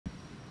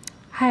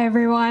Hi,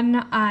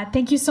 everyone.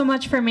 Thank you so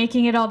much for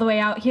making it all the way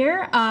out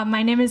here.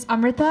 My name is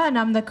Amrita, and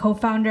I'm the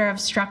co-founder of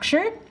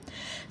Structured.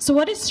 So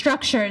what is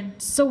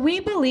Structured? So we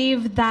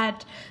believe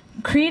that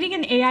creating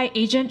an AI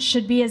agent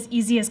should be as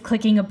easy as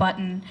clicking a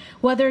button.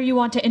 Whether you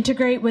want to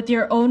integrate with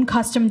your own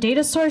custom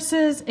data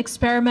sources,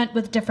 experiment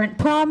with different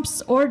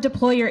prompts, or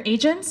deploy your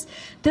agents,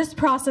 this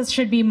process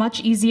should be much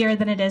easier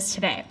than it is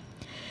today.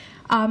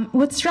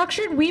 With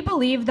Structured, we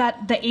believe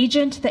that the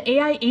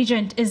AI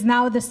agent, is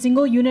now the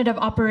single unit of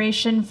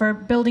operation for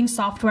building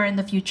software in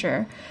the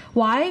future.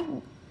 Why?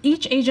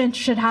 Each agent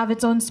should have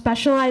its own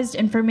specialized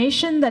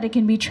information that it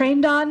can be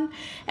trained on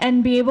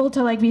and be able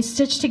to be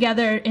stitched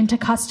together into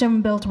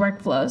custom-built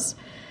workflows.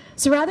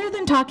 So rather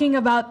than talking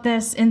about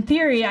this in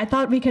theory, I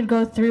thought we could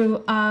go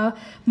through a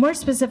more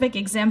specific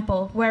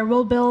example where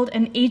we'll build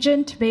an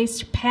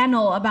agent-based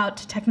panel about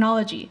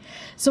technology.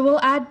 So we'll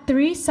add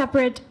 3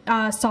 separate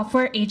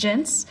software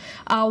agents.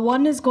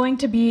 One is going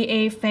to be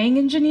a FANG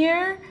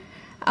engineer,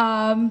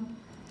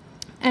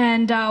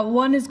 and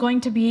one is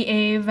going to be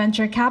a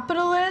venture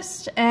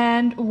capitalist,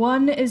 and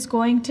one is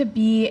going to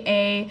be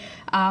a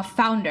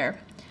founder.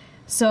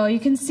 So you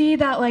can see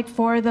that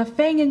for the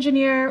FANG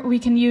engineer, we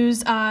can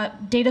use a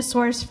data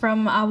source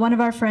from one of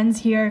our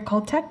friends here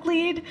called Tech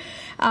Lead,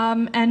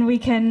 and we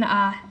can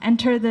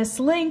enter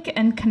this link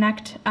and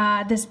connect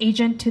this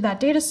agent to that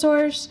data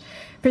source.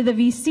 For the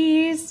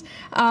VCs,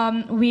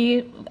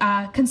 we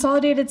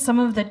consolidated some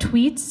of the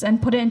tweets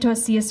and put it into a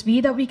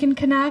CSV that we can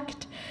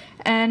connect.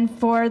 And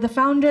for the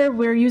founder,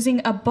 we're using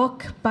a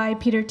book by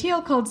Peter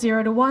Thiel called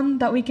 0 to 1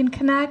 that we can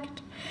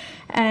connect.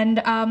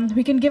 And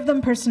we can give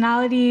them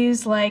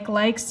personalities like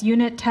likes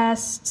unit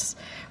tests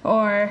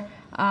or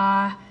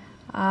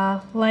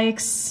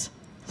likes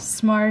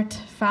smart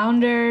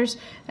founders.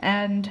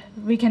 And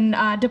we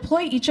can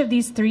deploy each of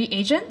these 3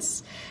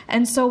 agents.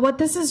 And so what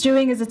this is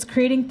doing is it's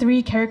creating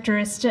 3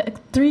 characters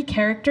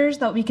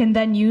that we can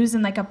then use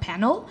in a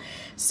panel.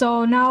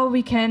 So now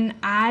we can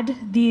add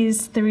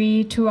these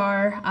 3 to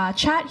our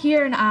chat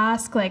here and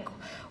ask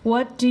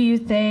what do you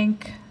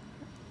think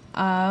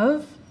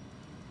of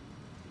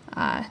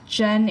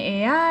Gen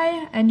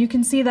AI? And you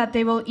can see that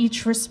they will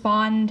each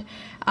respond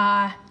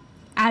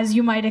as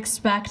you might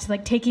expect,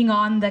 taking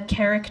on the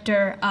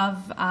character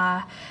of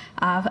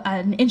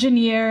an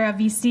engineer, a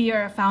VC,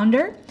 or a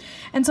founder.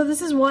 And so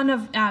this is one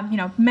of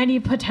many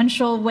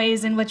potential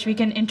ways in which we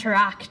can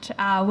interact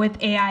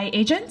with AI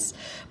agents.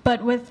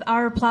 But with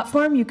our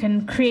platform, you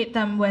can create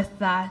them with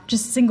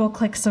just single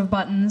clicks of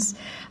buttons.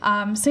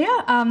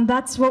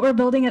 That's what we're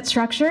building at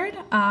Structured.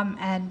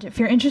 And if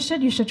you're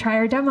interested, you should try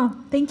our demo.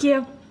 Thank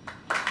you.